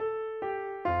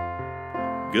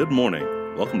Good morning.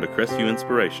 Welcome to Crestview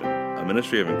Inspiration, a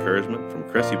ministry of encouragement from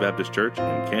Crestview Baptist Church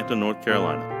in Canton, North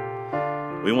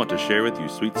Carolina. We want to share with you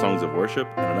sweet songs of worship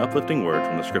and an uplifting word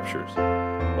from the Scriptures.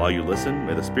 While you listen,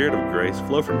 may the Spirit of grace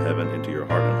flow from heaven into your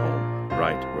heart and home,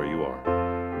 right where you are.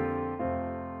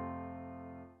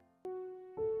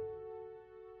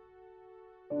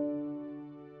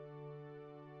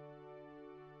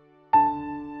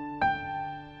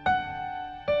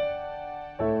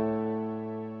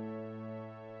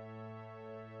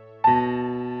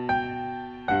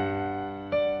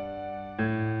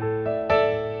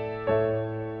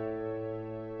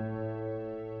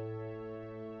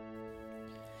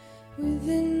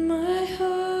 Within my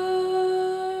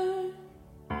heart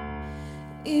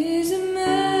is a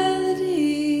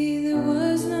melody that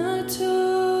was not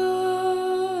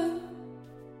taught.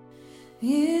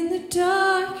 In the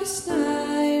darkest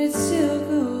night it still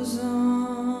goes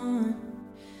on.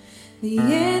 The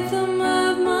anthem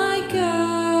of my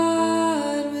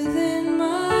God within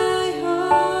my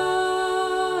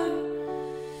heart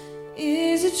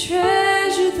is a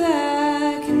treasure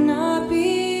that cannot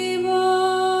be.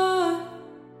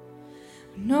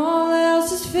 When all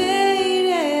else is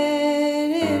faded,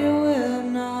 it will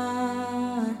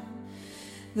not.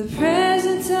 The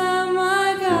presence of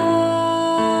my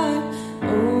God,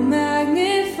 oh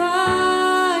magnify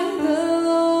the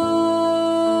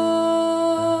Lord.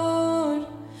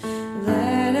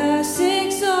 Let us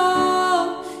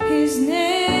exalt His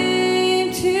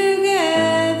name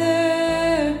together.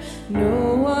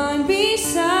 No one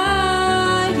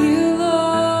beside you, Lord.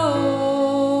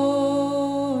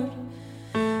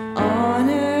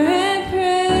 Honor and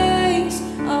praise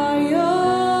are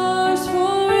yours forever.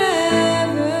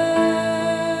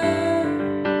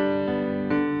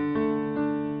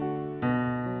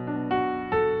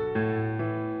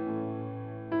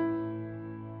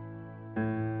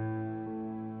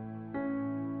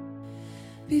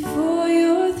 Before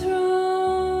your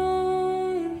throne,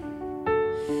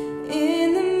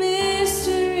 in the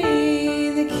mystery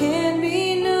that can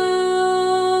be known,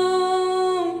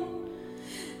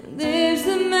 there's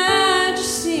the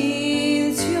majesty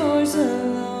that's yours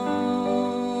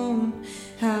alone.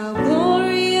 How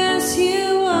glorious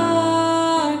you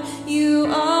are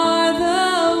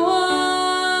the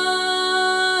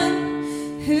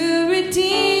one who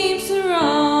redeems the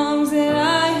wrongs that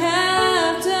I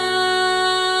have done.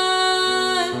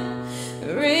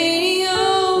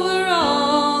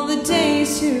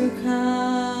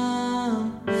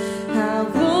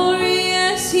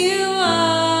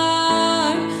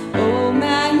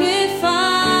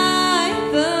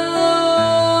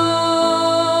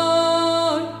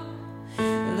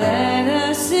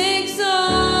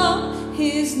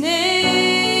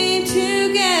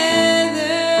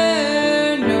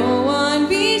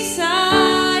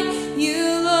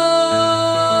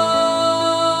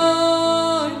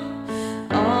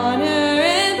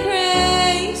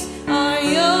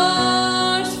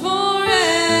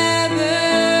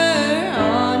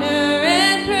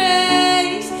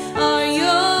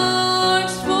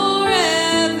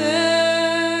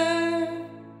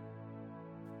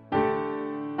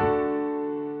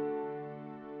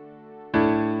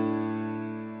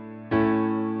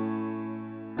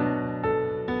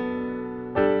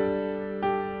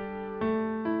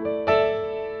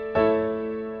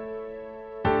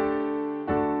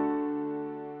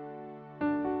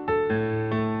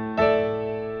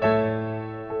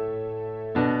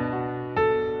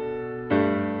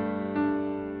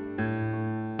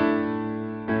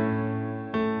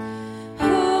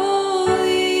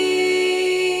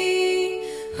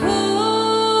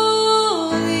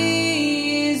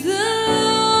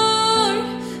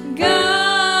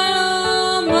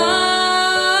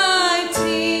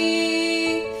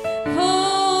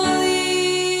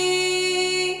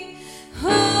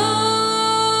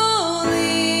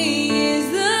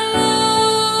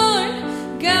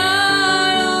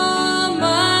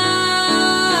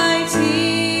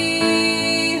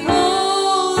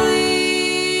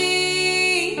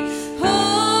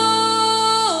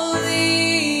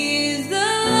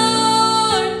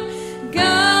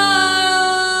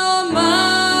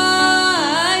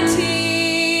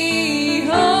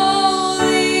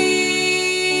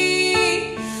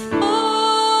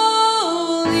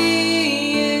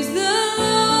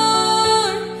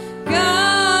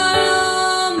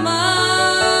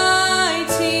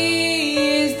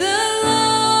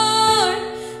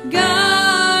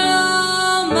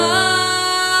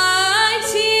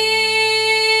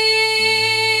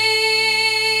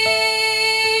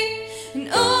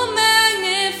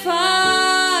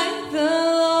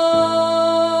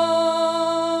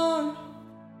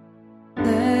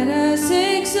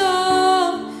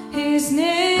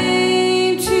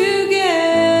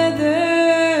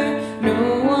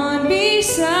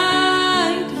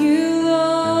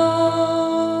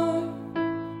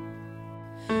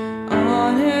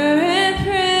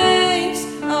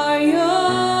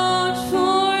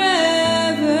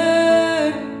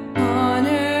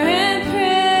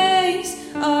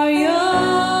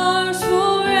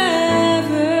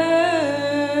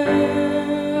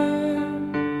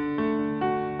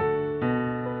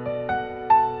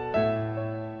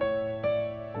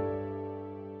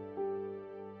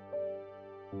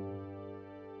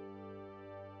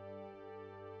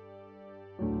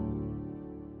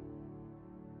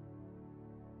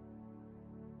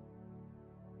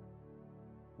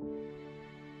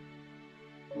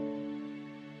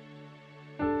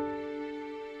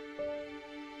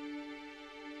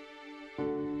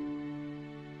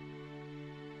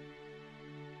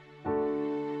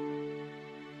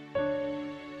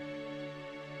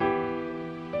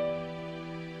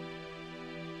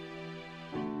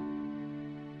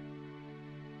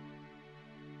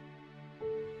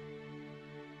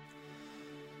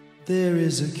 There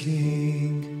is a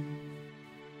King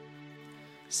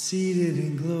seated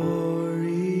in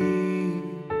glory.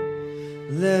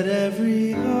 Let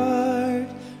every heart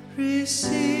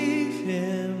receive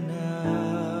him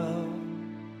now.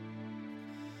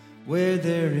 Where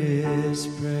there is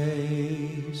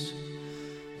praise,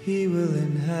 he will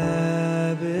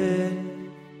inhabit.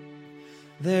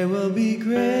 There will be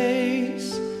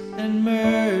grace and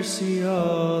mercy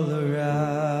all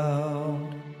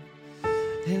around.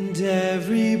 And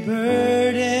every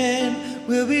burden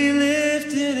will be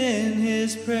lifted in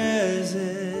his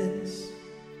presence.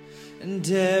 And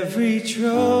every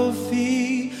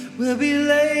trophy will be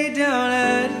laid down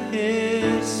at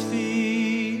his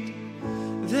feet.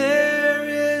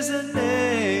 There is a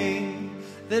name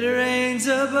that reigns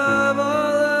above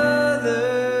all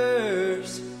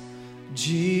others,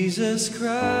 Jesus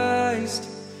Christ,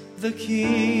 the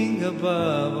King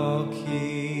above all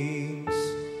kings.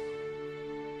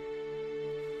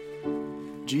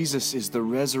 Jesus is the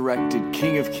resurrected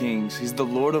King of Kings. He's the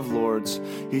Lord of Lords.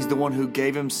 He's the one who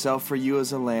gave himself for you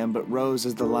as a lamb, but rose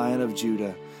as the Lion of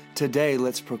Judah. Today,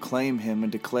 let's proclaim him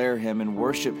and declare him and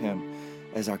worship him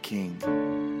as our King.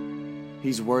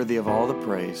 He's worthy of all the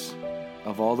praise,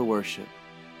 of all the worship.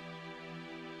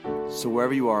 So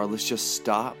wherever you are, let's just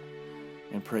stop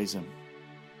and praise him.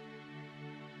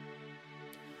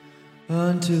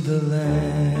 Unto the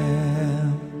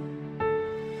Lamb,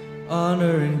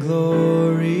 honor and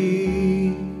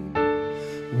glory.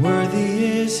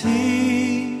 Worthy is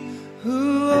he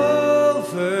who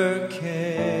overcame,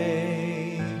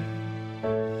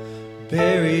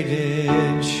 buried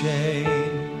in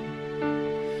shame,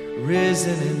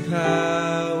 risen in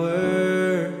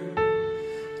power.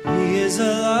 He is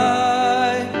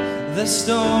alive, the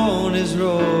stone is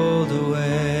rolled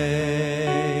away,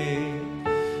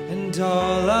 and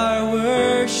all our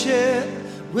worship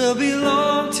will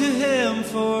belong to him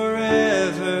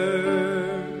forever.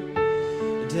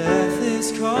 Death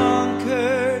is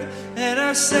conquered, and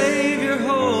our Savior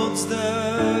holds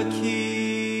the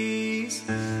keys.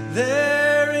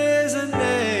 There is a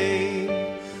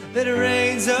name that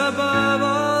reigns above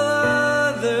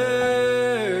all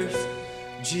others,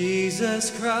 Jesus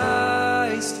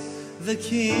Christ, the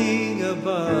King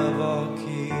above all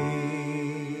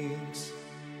kings.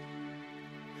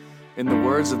 In the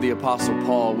words of the Apostle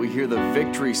Paul, we hear the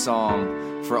victory song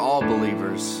for all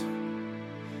believers.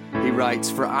 He writes,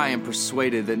 "For I am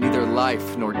persuaded that neither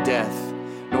life nor death,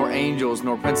 nor angels,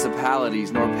 nor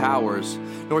principalities, nor powers,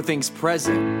 nor things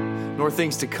present, nor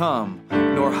things to come,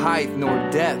 nor height, nor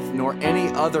depth, nor any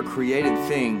other created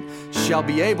thing shall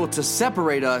be able to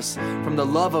separate us from the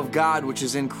love of God which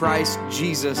is in Christ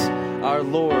Jesus our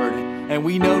Lord." And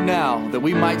we know now that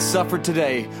we might suffer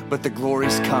today, but the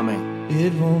glory's coming.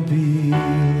 It won't be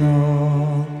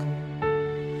long,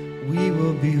 we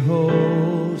will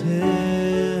behold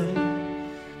him.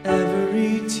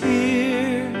 Every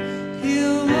tear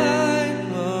he'll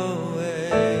wipe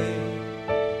away.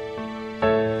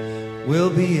 We'll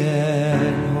be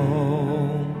at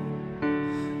home,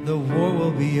 the war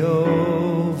will be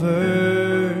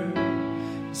over.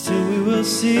 Soon we will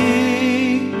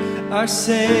see our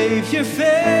Savior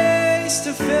face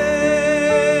to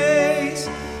face.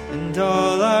 And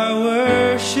all our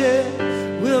worship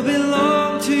will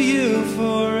belong to you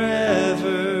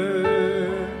forever.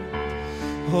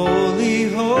 Holy,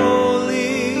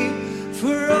 holy,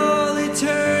 for all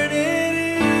eternity.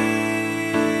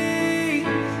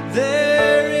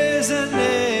 There is a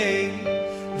name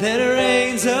that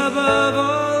reigns above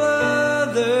all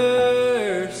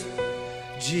others,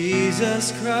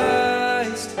 Jesus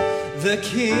Christ, the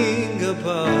King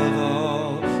above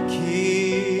all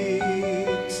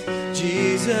kings.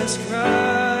 Jesus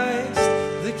Christ,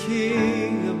 the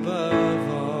King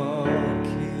above all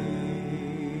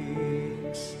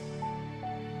kings.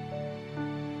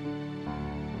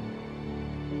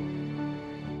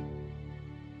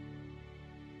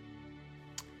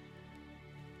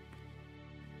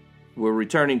 We're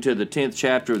returning to the 10th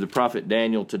chapter of the prophet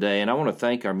Daniel today, and I want to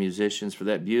thank our musicians for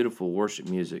that beautiful worship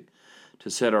music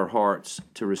to set our hearts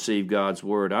to receive God's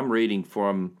word. I'm reading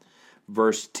from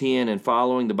verse 10 and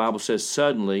following. The Bible says,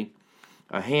 "Suddenly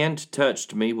a hand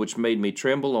touched me, which made me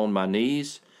tremble on my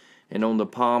knees and on the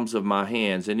palms of my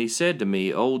hands. And he said to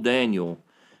me, O Daniel,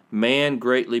 man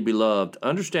greatly beloved,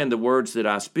 understand the words that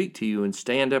I speak to you and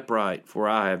stand upright, for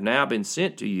I have now been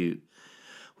sent to you."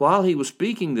 While he was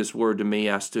speaking this word to me,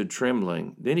 I stood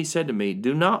trembling. Then he said to me,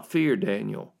 "Do not fear,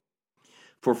 Daniel,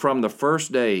 for from the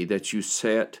first day that you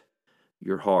set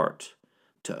your heart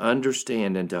to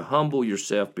understand and to humble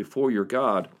yourself before your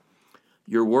God,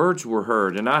 your words were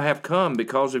heard, and I have come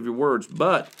because of your words.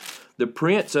 But the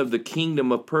prince of the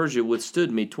kingdom of Persia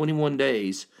withstood me 21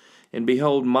 days. And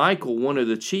behold, Michael, one of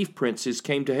the chief princes,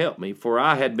 came to help me, for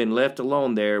I had been left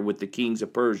alone there with the kings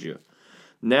of Persia.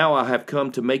 Now I have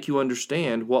come to make you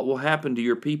understand what will happen to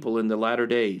your people in the latter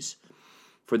days.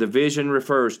 For the vision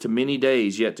refers to many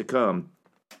days yet to come.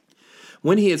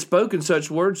 When he had spoken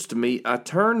such words to me, I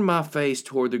turned my face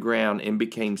toward the ground and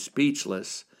became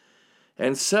speechless.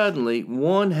 And suddenly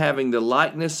one having the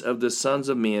likeness of the sons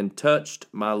of men touched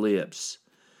my lips.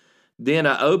 Then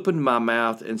I opened my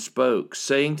mouth and spoke,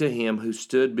 saying to him who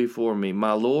stood before me,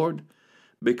 My Lord,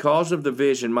 because of the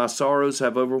vision my sorrows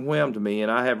have overwhelmed me,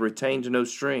 and I have retained no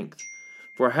strength.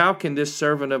 For how can this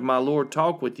servant of my Lord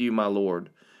talk with you, my Lord?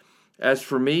 As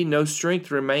for me, no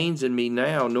strength remains in me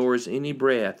now, nor is any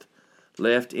breath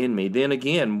left in me. Then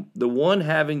again, the one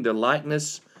having the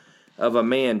likeness of a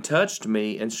man touched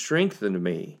me and strengthened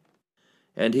me.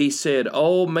 And he said,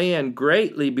 O man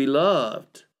greatly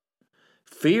beloved,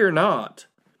 fear not.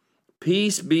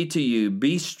 Peace be to you.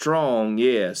 Be strong.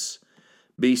 Yes,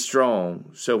 be strong.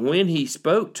 So when he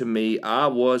spoke to me, I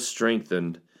was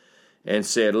strengthened and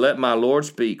said, Let my Lord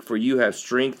speak, for you have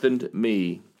strengthened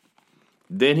me.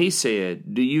 Then he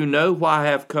said, Do you know why I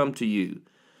have come to you?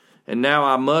 And now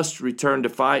I must return to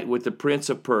fight with the prince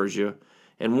of Persia.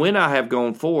 And when I have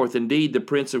gone forth, indeed the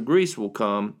prince of Greece will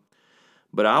come.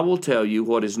 But I will tell you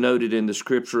what is noted in the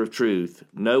scripture of truth.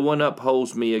 No one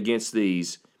upholds me against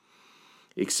these,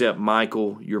 except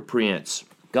Michael, your prince.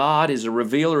 God is a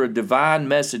revealer of divine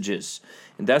messages.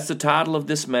 And that's the title of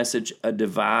this message, A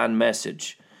Divine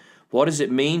Message. What does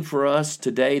it mean for us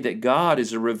today that God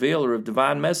is a revealer of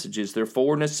divine messages? There are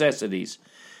 4 necessities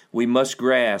we must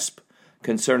grasp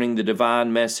concerning the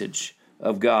divine message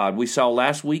of God. We saw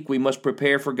last week we must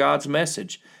prepare for God's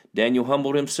message. Daniel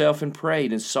humbled himself and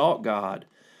prayed and sought God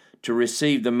to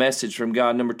receive the message from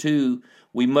God. Number 2,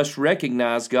 we must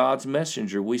recognize God's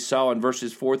messenger. We saw in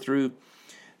verses 4 through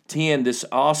 10 this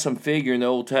awesome figure in the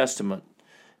Old Testament,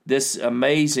 this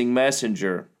amazing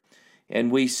messenger.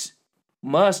 And we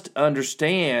must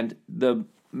understand the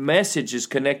message is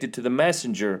connected to the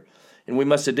messenger, and we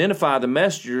must identify the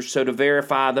messenger so to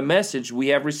verify the message we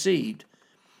have received,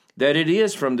 that it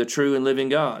is from the true and living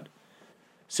God.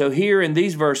 So here in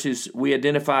these verses, we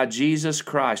identify Jesus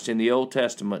Christ in the Old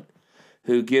Testament,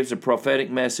 who gives a prophetic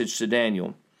message to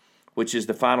Daniel, which is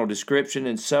the final description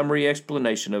and summary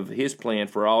explanation of his plan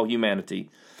for all humanity.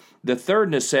 The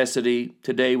third necessity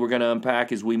today we're going to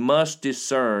unpack is we must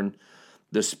discern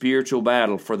the spiritual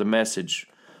battle for the message.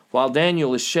 While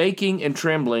Daniel is shaking and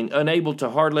trembling, unable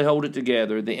to hardly hold it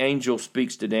together, the angel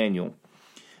speaks to Daniel.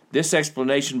 This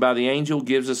explanation by the angel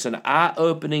gives us an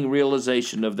eye-opening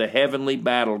realization of the heavenly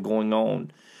battle going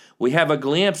on. We have a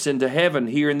glimpse into heaven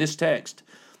here in this text,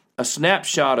 a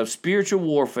snapshot of spiritual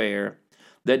warfare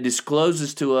that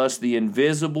discloses to us the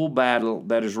invisible battle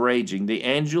that is raging. The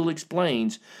angel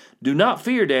explains, Do not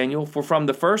fear, Daniel, for from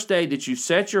the first day that you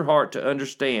set your heart to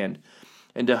understand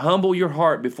and to humble your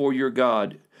heart before your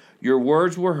God, your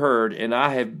words were heard, and I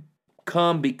have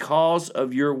come because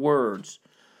of your words.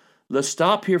 Let's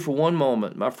stop here for one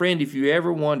moment. My friend, if you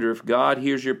ever wonder if God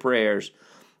hears your prayers,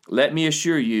 let me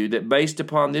assure you that based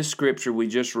upon this scripture we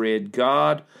just read,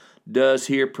 God does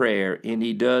hear prayer, and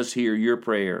He does hear your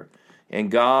prayer,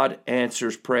 and God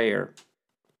answers prayer.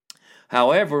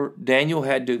 However, Daniel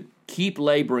had to keep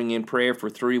laboring in prayer for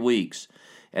 3 weeks,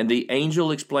 and the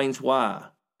angel explains why.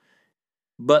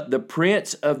 But the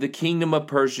prince of the kingdom of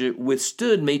Persia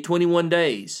withstood me 21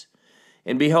 days.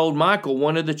 And behold, Michael,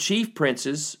 one of the chief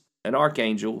princes, an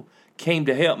archangel, came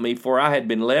to help me, for I had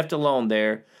been left alone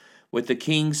there with the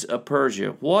kings of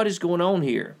Persia. What is going on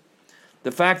here?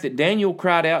 The fact that Daniel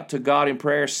cried out to God in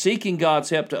prayer, seeking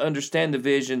God's help to understand the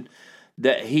vision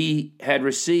that he had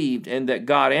received and that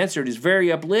God answered, is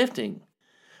very uplifting.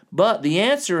 But the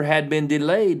answer had been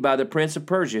delayed by the prince of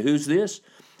Persia. Who's this?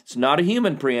 It's not a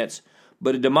human prince,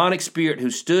 but a demonic spirit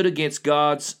who stood against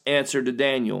God's answer to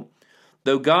Daniel.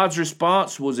 Though God's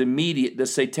response was immediate, the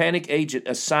satanic agent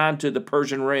assigned to the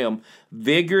Persian realm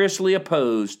vigorously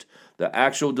opposed the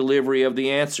actual delivery of the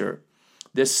answer.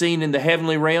 This scene in the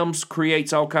heavenly realms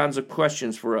creates all kinds of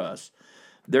questions for us.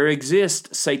 There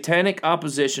exists satanic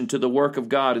opposition to the work of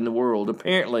God in the world.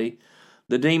 Apparently,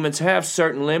 the demons have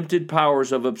certain limited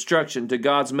powers of obstruction to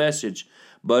God's message,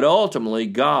 but ultimately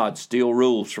God still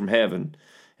rules from heaven.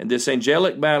 And this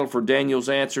angelic battle for Daniel's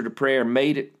answer to prayer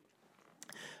made it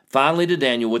finally to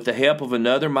Daniel with the help of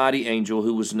another mighty angel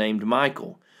who was named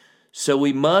Michael. So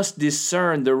we must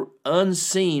discern the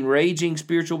unseen, raging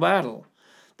spiritual battle.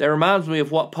 That reminds me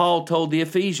of what Paul told the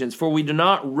Ephesians, for we do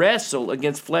not wrestle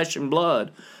against flesh and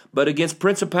blood, but against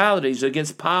principalities,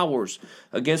 against powers,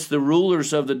 against the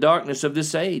rulers of the darkness of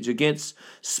this age, against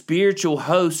spiritual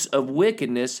hosts of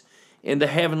wickedness in the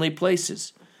heavenly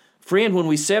places. Friend, when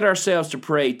we set ourselves to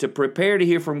pray, to prepare to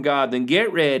hear from God, then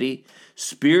get ready.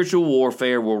 Spiritual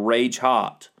warfare will rage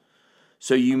hot.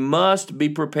 So you must be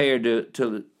prepared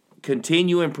to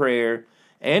continue in prayer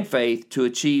and faith to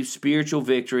achieve spiritual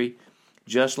victory,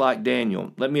 just like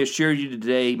Daniel. Let me assure you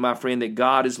today, my friend, that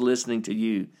God is listening to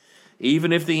you,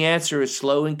 even if the answer is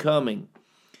slow in coming.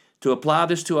 To apply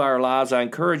this to our lives, I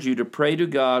encourage you to pray to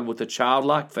God with a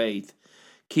childlike faith,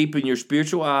 keeping your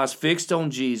spiritual eyes fixed on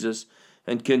Jesus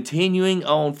and continuing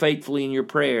on faithfully in your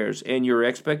prayers and your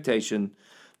expectation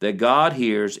that God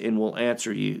hears and will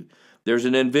answer you. There's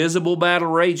an invisible battle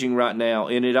raging right now,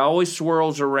 and it always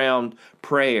swirls around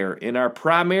prayer. And our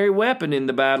primary weapon in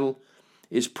the battle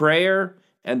is prayer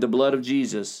and the blood of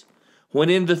Jesus.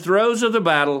 When in the throes of the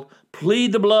battle,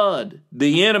 plead the blood.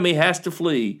 The enemy has to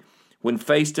flee when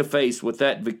face to face with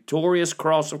that victorious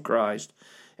cross of Christ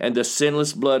and the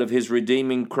sinless blood of his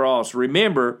redeeming cross.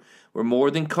 Remember, we're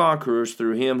more than conquerors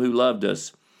through him who loved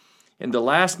us. And the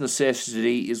last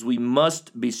necessity is we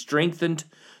must be strengthened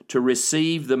to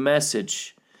receive the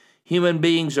message. Human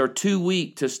beings are too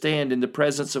weak to stand in the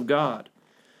presence of God.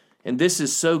 And this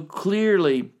is so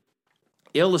clearly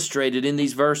illustrated in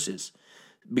these verses.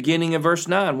 Beginning in verse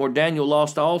 9, where Daniel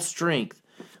lost all strength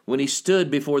when he stood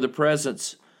before the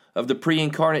presence of the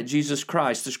pre-incarnate Jesus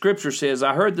Christ. The scripture says,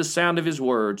 I heard the sound of his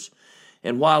words,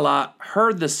 and while I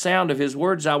heard the sound of his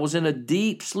words, I was in a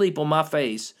deep sleep on my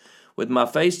face, with my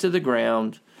face to the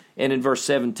ground. And in verse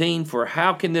 17, for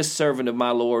how can this servant of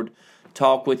my Lord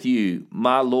talk with you?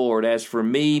 My Lord, as for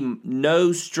me,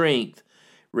 no strength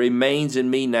remains in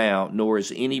me now, nor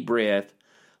is any breath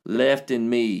left in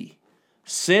me.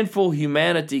 Sinful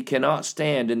humanity cannot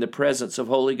stand in the presence of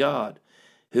holy God.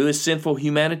 Who is sinful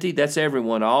humanity? That's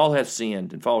everyone. All have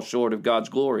sinned and fall short of God's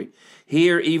glory.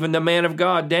 Here, even the man of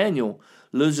God, Daniel,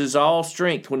 loses all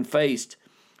strength when faced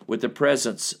with the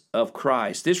presence of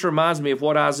Christ. This reminds me of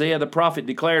what Isaiah the prophet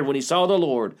declared when he saw the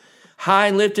Lord high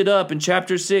and lifted up. In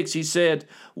chapter 6, he said,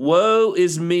 Woe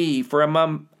is me, for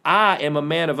I am a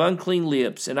man of unclean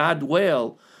lips, and I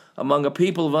dwell among a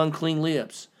people of unclean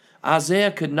lips.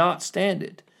 Isaiah could not stand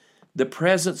it. The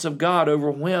presence of God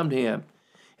overwhelmed him,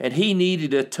 and he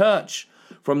needed a touch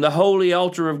from the holy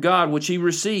altar of God, which he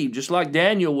received. Just like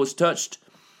Daniel was touched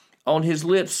on his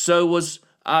lips, so was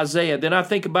Isaiah. Then I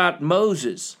think about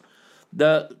Moses,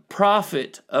 the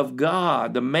prophet of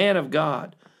God, the man of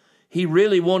God. He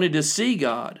really wanted to see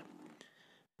God,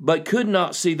 but could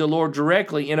not see the Lord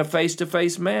directly in a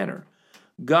face-to-face manner.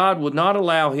 God would not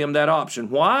allow him that option.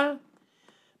 Why?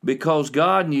 Because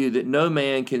God knew that no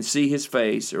man can see his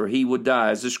face or he would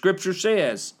die. As the scripture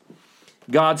says,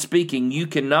 God speaking, you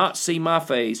cannot see my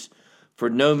face, for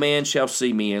no man shall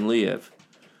see me and live.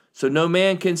 So no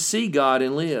man can see God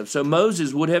and live. So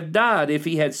Moses would have died if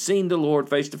he had seen the Lord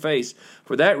face to face.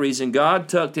 For that reason, God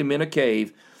tucked him in a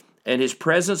cave, and his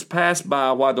presence passed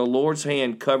by while the Lord's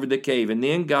hand covered the cave. And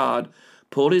then God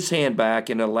pulled his hand back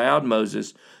and allowed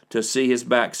Moses to see his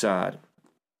backside.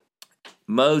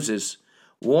 Moses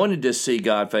wanted to see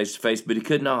God face to face, but he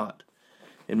could not.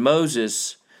 And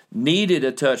Moses needed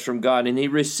a touch from God, and he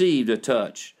received a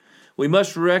touch. We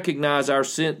must recognize our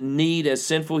need as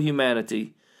sinful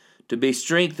humanity to be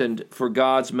strengthened for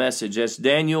God's message. As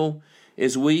Daniel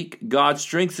is weak, God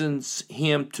strengthens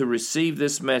him to receive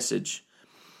this message.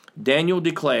 Daniel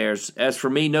declares, As for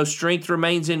me, no strength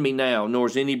remains in me now, nor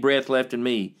is any breath left in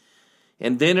me.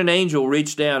 And then an angel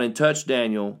reached down and touched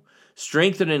Daniel,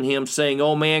 strengthening him, saying,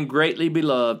 O man greatly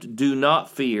beloved, do not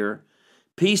fear.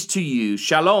 Peace to you.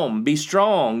 Shalom. Be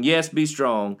strong. Yes, be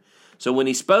strong. So when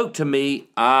he spoke to me,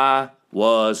 I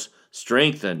was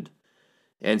strengthened,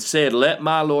 and said, Let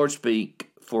my Lord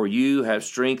speak, for you have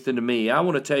strengthened me. I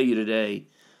want to tell you today,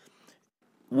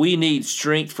 we need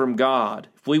strength from God.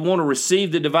 If we want to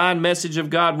receive the divine message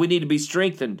of God, we need to be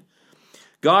strengthened.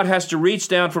 God has to reach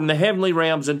down from the heavenly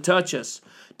realms and touch us,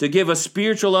 to give us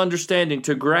spiritual understanding,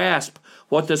 to grasp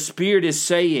what the Spirit is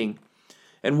saying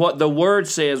and what the Word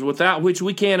says, without which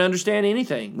we can't understand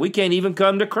anything. We can't even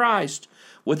come to Christ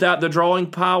without the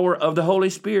drawing power of the Holy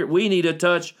Spirit. We need a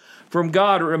touch from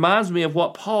God. It reminds me of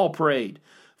what Paul prayed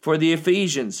for the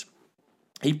Ephesians.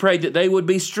 He prayed that they would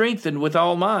be strengthened with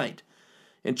all might.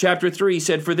 In chapter 3, he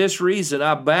said, For this reason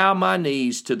I bow my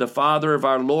knees to the Father of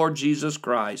our Lord Jesus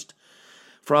Christ,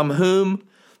 from whom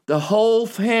the whole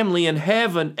family in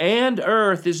heaven and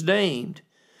earth is named,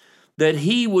 that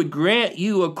he would grant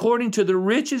you, according to the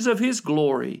riches of his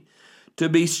glory, to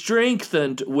be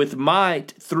strengthened with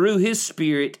might through his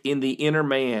Spirit in the inner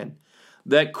man,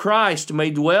 that Christ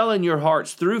may dwell in your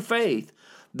hearts through faith,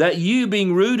 that you,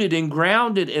 being rooted and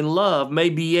grounded in love, may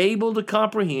be able to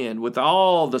comprehend with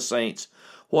all the saints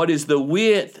what is the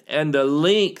width and the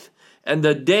length and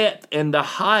the depth and the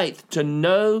height, to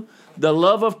know the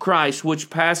love of Christ which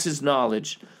passes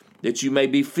knowledge, that you may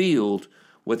be filled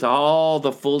with all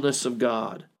the fullness of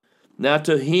God. Now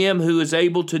to him who is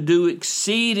able to do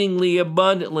exceedingly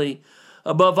abundantly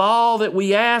above all that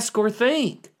we ask or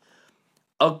think,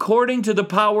 according to the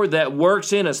power that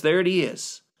works in us, there it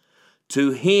is,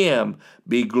 to him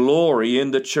be glory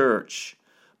in the church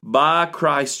by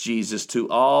Christ Jesus to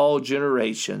all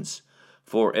generations,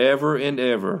 forever and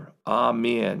ever.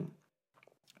 Amen.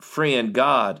 Friend,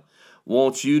 God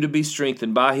wants you to be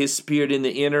strengthened by his Spirit in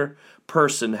the inner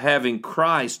person, having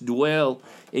Christ dwell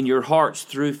in your hearts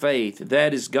through faith.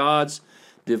 That is God's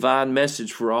divine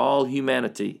message for all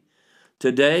humanity.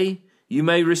 Today, you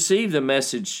may receive the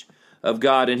message of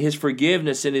God and his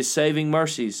forgiveness and his saving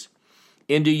mercies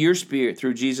into your spirit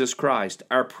through Jesus Christ.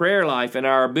 Our prayer life and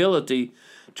our ability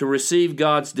to receive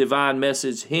God's divine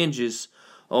message hinges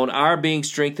on our being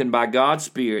strengthened by God's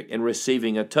Spirit and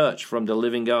receiving a touch from the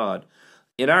living God.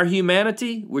 In our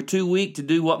humanity, we're too weak to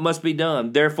do what must be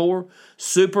done. Therefore,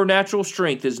 supernatural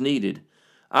strength is needed.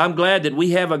 I'm glad that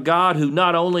we have a God who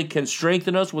not only can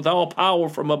strengthen us with all power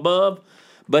from above,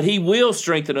 but he will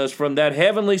strengthen us from that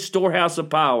heavenly storehouse of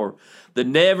power that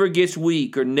never gets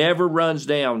weak or never runs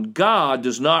down. God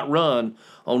does not run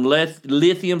on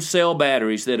lithium cell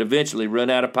batteries that eventually run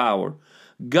out of power.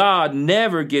 God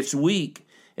never gets weak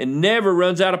and never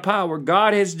runs out of power.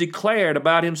 God has declared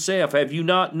about himself, have you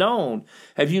not known?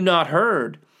 Have you not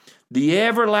heard? The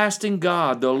everlasting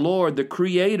God, the Lord, the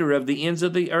creator of the ends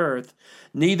of the earth,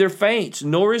 neither faints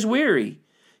nor is weary.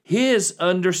 His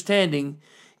understanding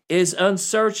is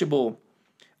unsearchable.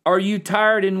 Are you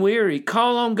tired and weary?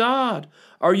 Call on God.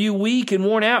 Are you weak and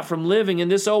worn out from living in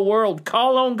this old world?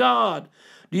 Call on God.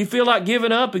 Do you feel like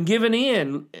giving up and giving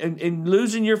in and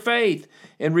losing your faith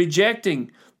and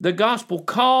rejecting the gospel?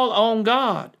 Call on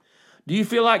God. Do you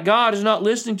feel like God is not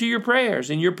listening to your prayers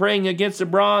and you're praying against the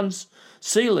bronze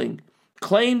ceiling?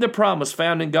 Claim the promise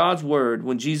found in God's word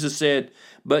when Jesus said,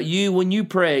 "But you, when you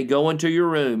pray, go into your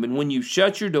room, and when you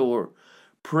shut your door,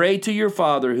 pray to your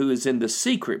Father who is in the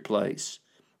secret place,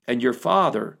 and your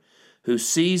Father who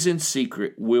sees in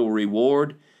secret will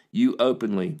reward you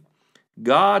openly."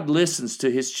 God listens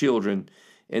to his children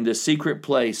in the secret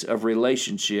place of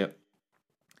relationship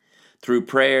through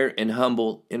prayer and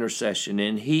humble intercession,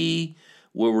 and he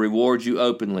will reward you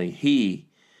openly. He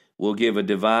will give a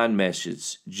divine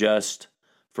message just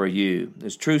for you.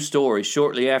 It's a true story.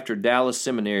 Shortly after Dallas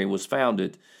Seminary was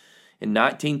founded in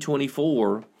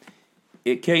 1924,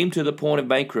 it came to the point of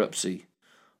bankruptcy.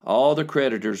 All the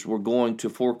creditors were going to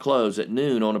foreclose at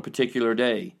noon on a particular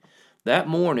day. That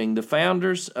morning, the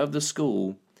founders of the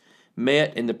school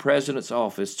met in the president's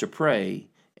office to pray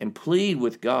and plead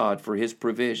with God for his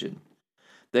provision,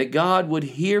 that God would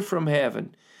hear from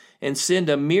heaven and send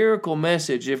a miracle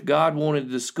message if God wanted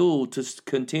the school to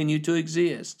continue to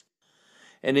exist.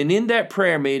 And in that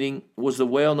prayer meeting was the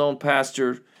well-known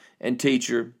pastor and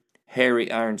teacher,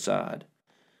 Harry Ironside.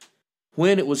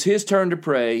 When it was his turn to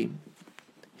pray,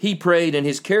 he prayed in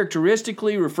his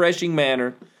characteristically refreshing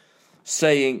manner,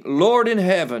 saying, "Lord in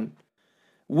heaven,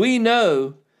 we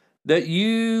know that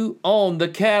you own the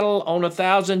cattle on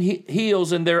 1,000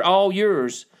 hills and they're all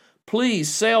yours. Please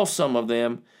sell some of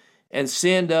them and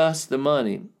send us the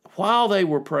money." While they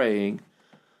were praying,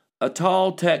 a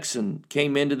tall Texan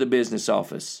came into the business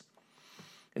office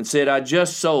and said, "I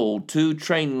just sold 2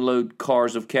 train-load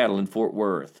cars of cattle in Fort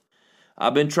Worth.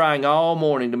 I've been trying all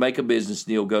morning to make a business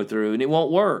deal go through, and it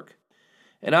won't work.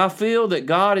 And I feel that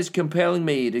God is compelling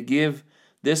me to give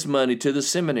this money to the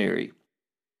seminary.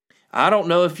 I don't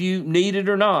know if you need it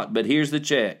or not, but here's the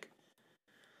check."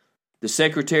 The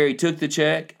secretary took the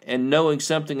check and, knowing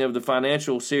something of the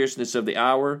financial seriousness of the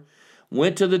hour,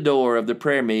 went to the door of the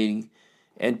prayer meeting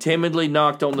and timidly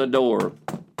knocked on the door.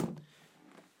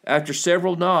 After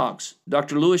several knocks,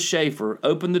 Dr. Lewis Schaefer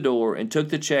opened the door and took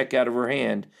the check out of her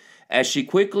hand as she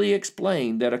quickly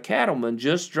explained that a cattleman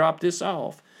just dropped this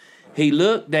off. He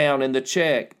looked down in the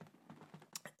check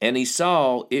and he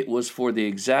saw it was for the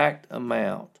exact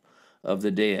amount of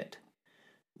the debt.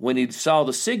 When he saw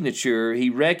the signature, he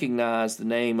recognized the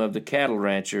name of the cattle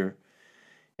rancher,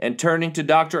 and turning to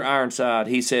Dr. Ironside,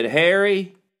 he said,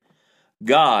 "Harry,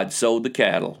 God sold the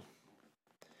cattle."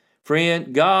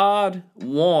 Friend, God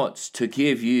wants to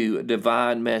give you a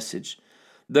divine message.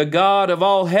 The God of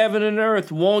all heaven and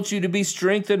earth wants you to be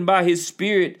strengthened by his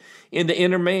Spirit in the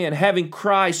inner man, having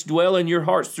Christ dwell in your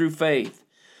hearts through faith.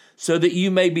 so that you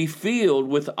may be filled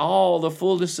with all the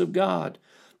fullness of God.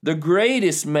 The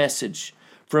greatest message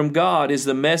from God is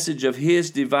the message of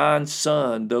His divine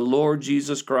Son, the Lord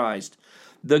Jesus Christ,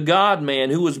 the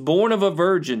God-man who was born of a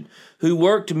virgin, who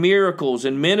worked miracles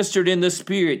and ministered in the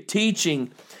Spirit,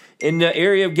 teaching in the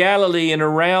area of Galilee and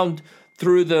around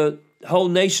through the whole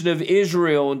nation of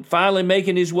Israel, and finally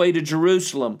making His way to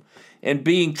Jerusalem and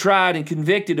being tried and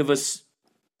convicted of a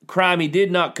crime He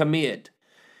did not commit.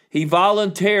 He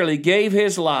voluntarily gave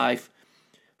His life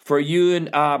for you and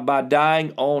I by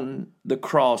dying on the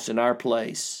cross in our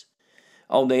place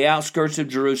on the outskirts of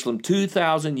Jerusalem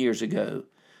 2,000 years ago.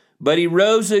 But He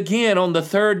rose again on the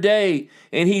third day,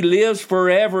 and He lives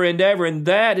forever and ever, and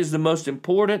that is the most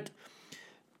important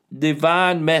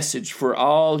divine message for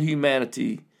all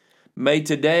humanity. May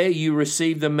today you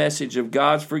receive the message of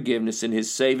God's forgiveness and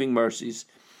His saving mercies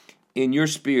in your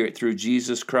spirit through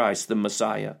Jesus Christ, the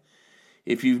Messiah.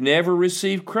 If you've never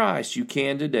received Christ, you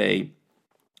can today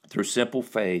through simple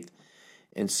faith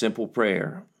and simple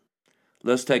prayer.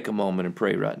 Let's take a moment and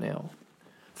pray right now.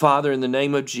 Father, in the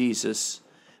name of Jesus,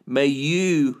 may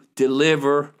you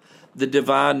deliver the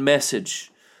divine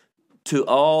message to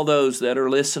all those that are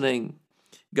listening.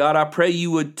 God, I pray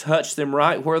you would touch them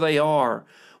right where they are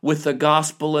with the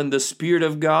gospel and the Spirit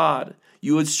of God.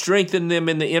 You would strengthen them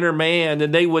in the inner man,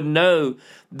 and they would know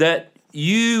that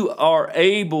you are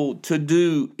able to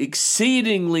do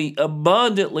exceedingly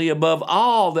abundantly above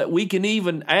all that we can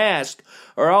even ask,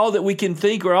 or all that we can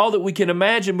think, or all that we can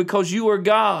imagine, because you are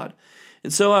God.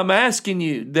 And so I'm asking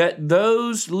you that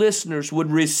those listeners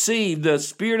would receive the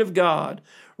Spirit of God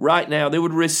right now. They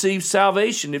would receive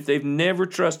salvation if they've never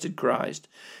trusted Christ.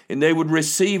 And they would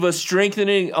receive a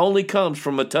strengthening only comes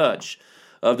from a touch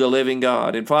of the living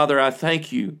God. And Father, I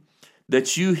thank you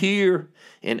that you hear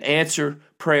and answer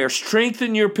prayer.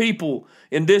 Strengthen your people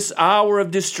in this hour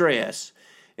of distress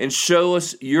and show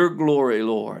us your glory,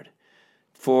 Lord.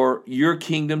 For your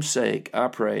kingdom's sake, I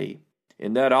pray.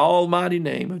 In that almighty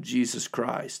name of Jesus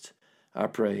Christ, I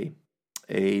pray.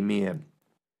 Amen.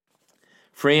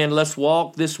 Friend, let's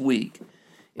walk this week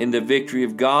in the victory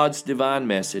of God's divine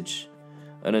message.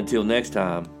 And until next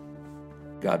time,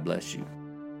 God bless you.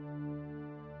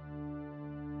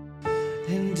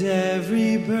 And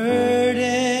every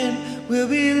burden will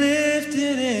be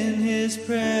lifted in His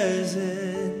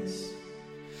presence,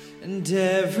 and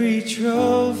every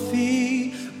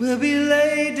trophy will be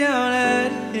laid down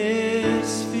at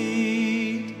His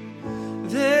feet.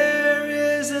 There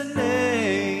is a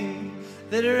name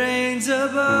that reigns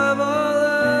above all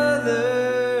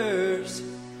others,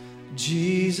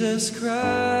 Jesus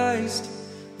Christ,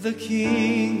 the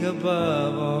King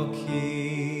above all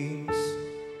kings.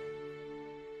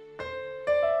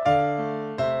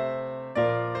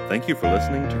 Thank you for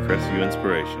listening to Crestview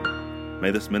Inspiration. May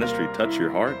this ministry touch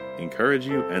your heart, encourage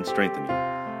you, and strengthen you.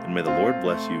 And may the Lord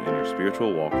bless you in your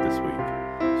spiritual walk this week.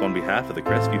 So on behalf of the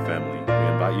Crestview family,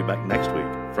 we invite you back next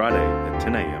week, Friday at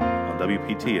 10 a.m. on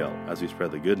WPTL as we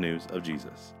spread the good news of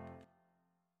Jesus.